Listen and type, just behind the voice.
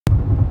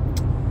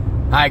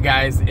Hi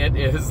guys, it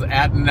is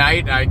at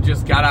night. I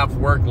just got off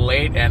work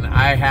late and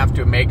I have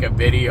to make a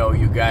video,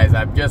 you guys.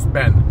 I've just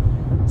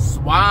been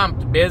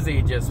swamped,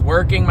 busy, just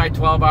working my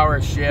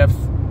 12-hour shifts,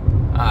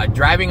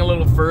 driving a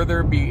little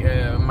further.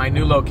 My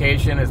new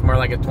location is more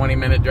like a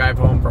 20-minute drive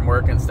home from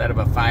work instead of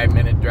a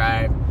 5-minute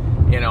drive.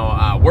 You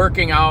know,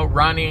 working out,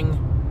 running,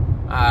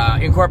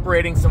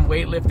 incorporating some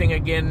weightlifting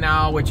again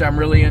now, which I'm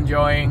really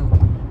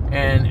enjoying,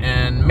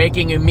 and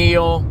making a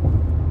meal.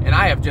 And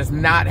I have just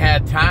not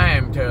had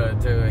time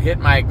to hit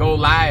my go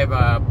live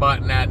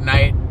button at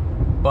night,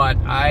 but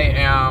I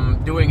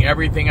am doing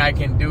everything I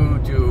can do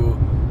to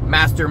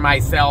master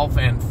myself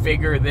and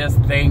figure this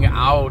thing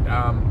out.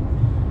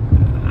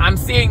 I'm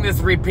seeing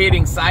this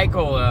repeating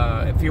cycle.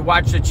 If you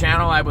watch the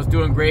channel, I was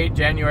doing great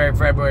January,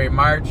 February,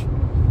 March.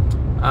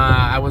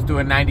 I was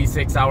doing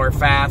 96-hour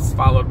fasts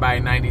followed by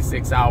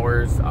 96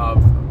 hours of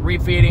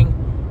refeeding.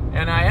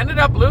 And I ended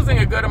up losing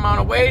a good amount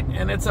of weight,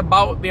 and it's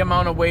about the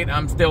amount of weight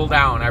I'm still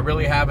down. I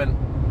really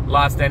haven't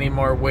lost any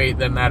more weight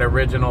than that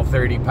original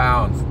 30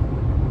 pounds.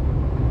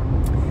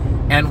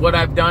 And what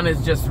I've done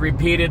is just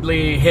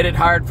repeatedly hit it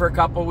hard for a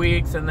couple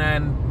weeks and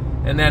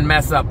then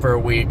mess up for a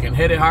week, and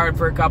hit it hard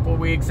for a couple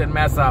weeks and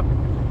mess up.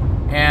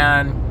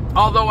 And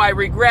although I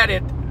regret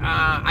it,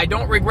 I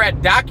don't regret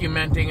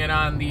documenting it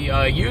on the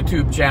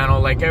YouTube channel.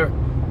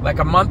 Like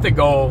a month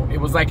ago, it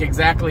was like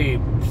exactly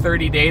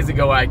 30 days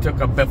ago, I took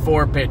a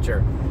before picture.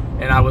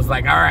 And I was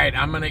like, all right,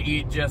 I'm going to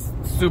eat just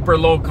super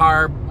low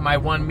carb, my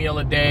one meal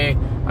a day.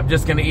 I'm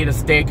just going to eat a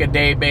steak a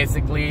day,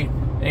 basically.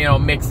 You know,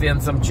 mix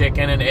in some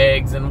chicken and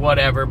eggs and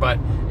whatever. But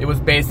it was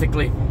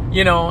basically,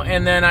 you know,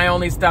 and then I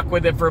only stuck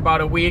with it for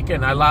about a week.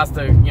 And I lost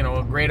a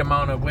great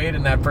amount of weight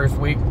in that first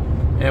week.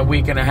 And a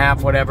week and a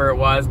half, whatever it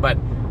was. But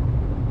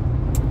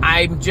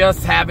I'm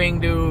just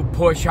having to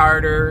push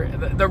harder.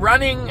 The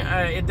running,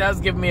 it does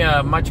give me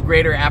a much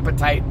greater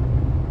appetite.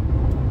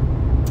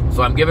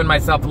 So I'm giving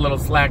myself a little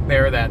slack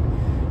there that,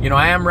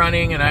 I am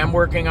running and I am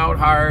working out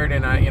hard,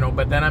 and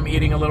but then I'm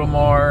eating a little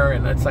more,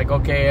 and it's like,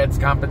 okay, it's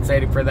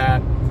compensating for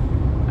that.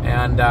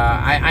 And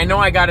I know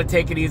I got to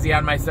take it easy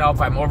on myself.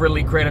 I'm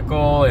overly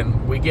critical,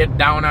 and we get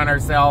down on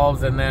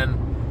ourselves, and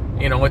then,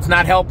 it's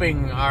not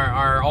helping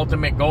our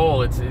ultimate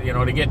goal. It's,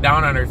 to get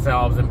down on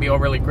ourselves and be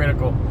overly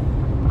critical.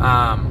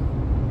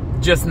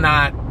 Just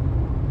not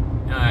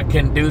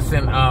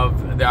conducive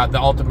of the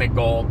ultimate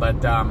goal.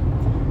 But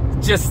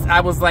I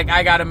was like,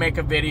 I gotta make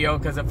a video,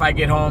 because if I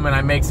get home and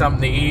I make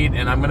something to eat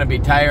and I'm gonna be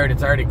tired,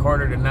 it's already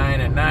 8:45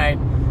 at night,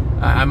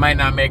 I might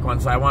not make one.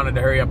 So I wanted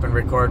to hurry up and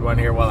record one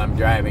here while I'm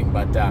driving.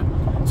 But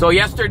so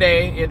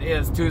yesterday, it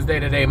is Tuesday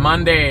today,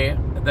 Monday,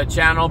 the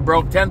channel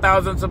broke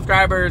 10,000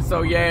 subscribers.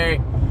 So yay,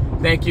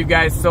 thank you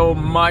guys so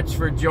much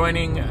for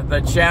joining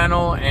the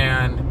channel,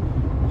 and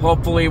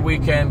hopefully we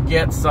can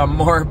get some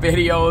more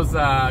videos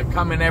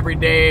coming every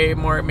day,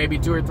 more, maybe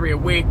 2 or 3 a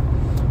week.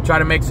 Try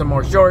to make some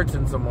more shorts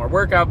and some more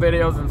workout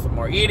videos and some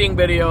more eating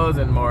videos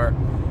and more,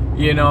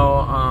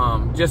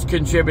 just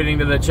contributing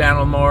to the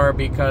channel more,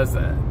 because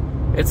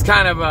it's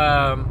kind of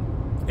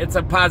it's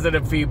a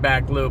positive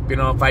feedback loop.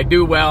 If I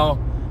do well,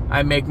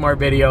 I make more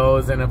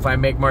videos, and if I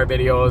make more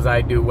videos,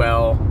 I do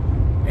well.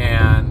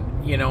 And,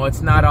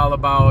 it's not all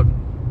about,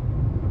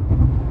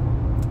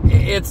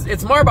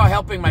 it's more about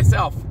helping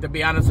myself, to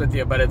be honest with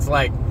you. But it's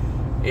like,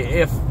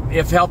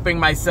 if helping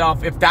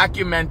myself, if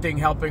documenting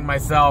helping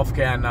myself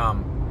can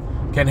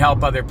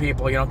help other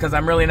people, because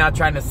I'm really not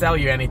trying to sell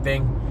you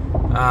anything,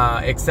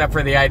 except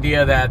for the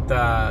idea that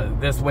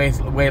this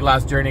weight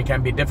loss journey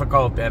can be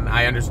difficult, and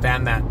I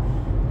understand that.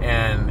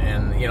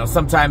 And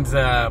sometimes,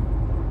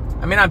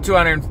 I'm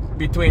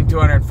between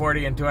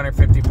 240 and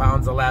 250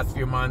 pounds the last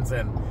few months,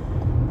 and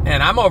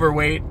I'm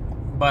overweight.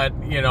 But,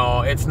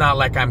 it's not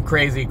like I'm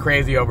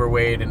crazy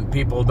overweight, and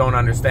people don't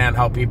understand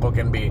how people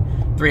can be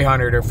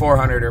 300 or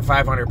 400 or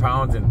 500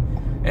 pounds.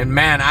 And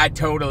man, I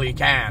totally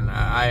can.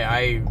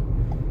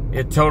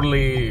 It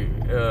totally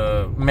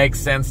makes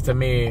sense to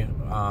me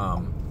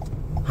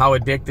how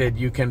addicted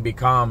you can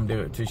become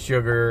to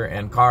sugar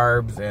and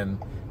carbs and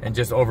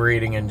just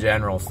overeating in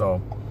general.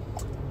 So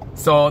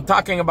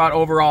talking about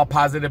overall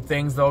positive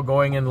things, though,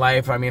 going in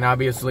life,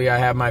 obviously I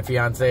have my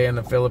fiance in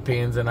the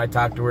Philippines, and I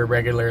talk to her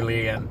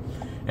regularly, and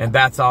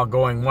that's all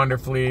going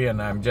wonderfully, and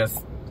I'm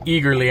just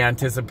eagerly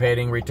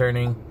anticipating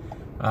returning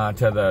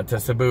to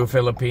Cebu,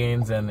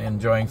 Philippines, and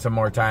enjoying some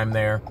more time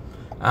there.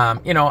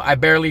 I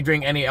barely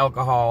drink any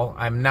alcohol.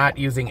 I'm not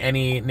using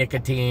any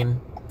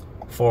nicotine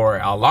for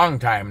a long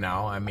time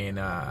now.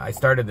 I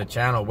started the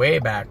channel way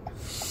back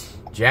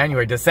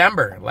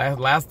December,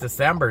 last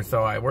December.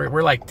 So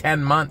we're like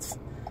 10 months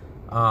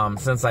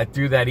since I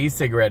threw that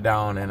e-cigarette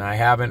down, and I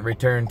haven't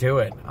returned to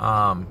it.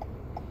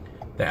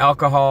 The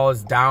alcohol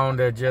is down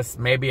to just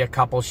maybe a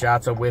couple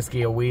shots of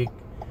whiskey a week.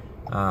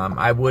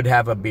 I would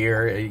have a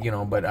beer,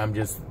 but I'm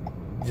just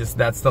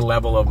that's the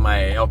level of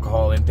my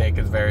alcohol intake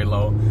is very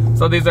low.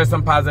 So these are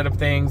some positive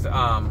things.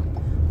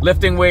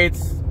 Lifting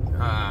weights,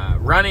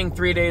 running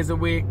 3 days a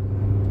week,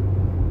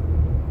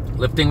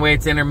 lifting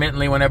weights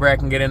intermittently whenever I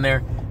can get in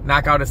there.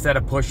 Knock out a set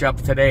of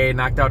push-ups today,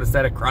 knocked out a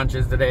set of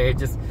crunches today.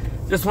 Just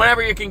just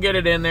whenever you can get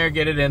it in there,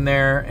 get it in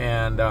there.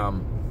 And,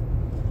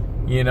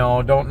 you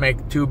know, don't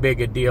make too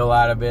big a deal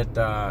out of it.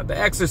 The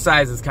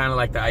exercise is kind of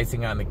like the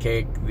icing on the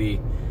cake.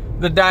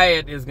 The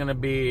diet is going to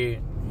be,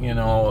 you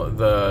know,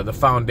 the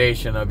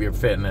foundation of your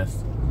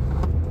fitness.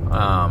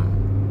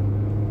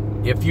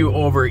 If you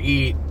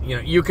overeat, you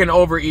know, you can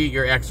overeat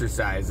your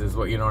exercise, is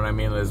what, you know what I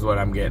mean, is what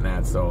I'm getting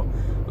at. So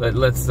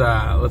let's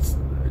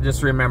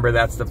just remember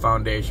that's the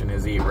foundation,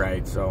 is eat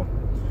right. So,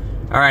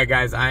 all right,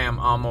 guys, I am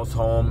almost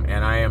home,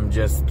 and I am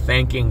just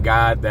thanking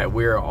God that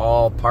we're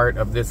all part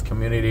of this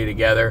community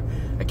together.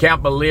 I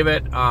can't believe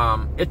it.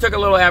 It took a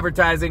little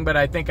advertising, but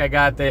I think I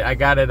got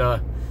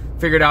it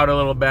figured out a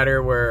little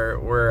better,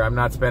 where I'm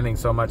not spending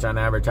so much on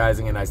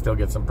advertising, and I still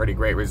get some pretty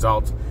great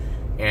results.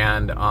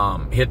 And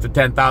hit the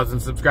 10,000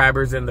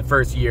 subscribers in the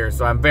first year,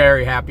 so I'm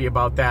very happy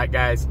about that,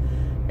 guys.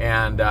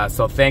 And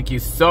so thank you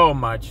so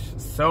much,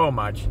 so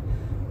much.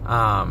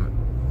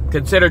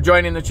 Consider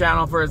joining the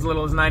channel for as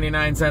little as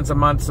 99 cents a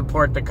month.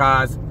 Support the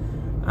cause,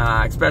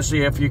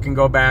 especially if you can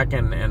go back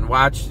and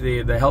watch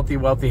the Healthy,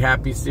 Wealthy,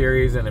 Happy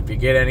series. And if you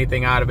get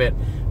anything out of it,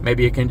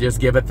 maybe you can just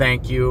give a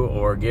thank you,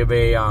 or give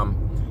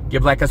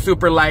like a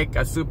super like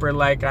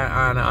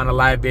on a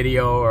live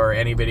video, or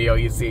any video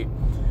you see.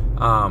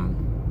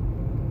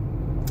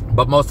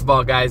 But most of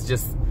all, guys,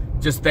 just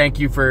thank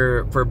you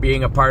for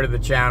being a part of the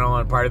channel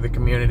and part of the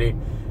community.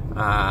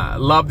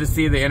 Love to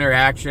see the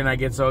interaction. I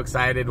get so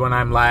excited when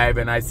I'm live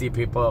and I see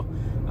people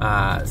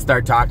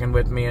start talking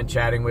with me and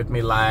chatting with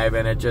me live,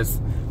 and it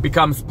just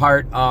becomes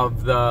part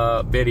of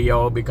the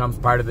video, becomes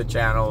part of the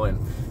channel. And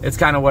it's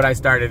kind of what I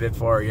started it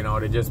for, you know,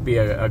 to just be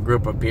a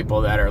group of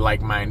people that are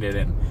like-minded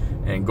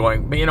and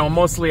going, you know,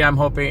 mostly I'm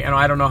hoping, you know,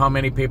 I don't know how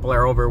many people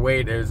are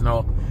overweight. There's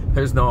no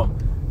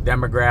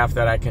demographic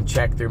that I can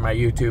check through my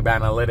YouTube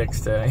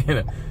analytics to,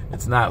 you know,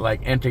 it's not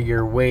like enter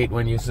your weight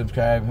when you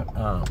subscribe.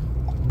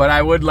 But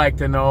I would like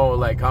to know,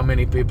 like, how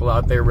many people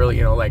out there really,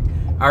 you know, like,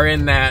 are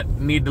in that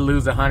need to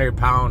lose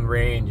 100-pound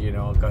range, you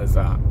know, because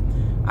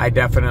I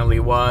definitely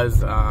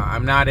was.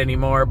 I'm not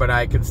anymore, but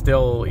I could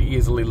still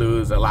easily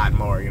lose a lot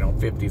more, you know,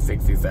 50,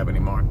 60, 70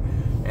 more,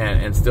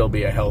 and still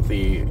be a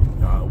healthy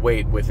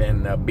weight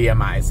within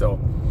BMI.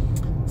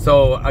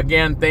 So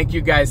again, thank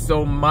you guys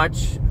so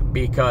much,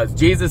 because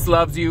Jesus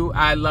loves you,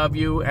 I love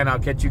you, and I'll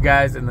catch you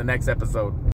guys in the next episode.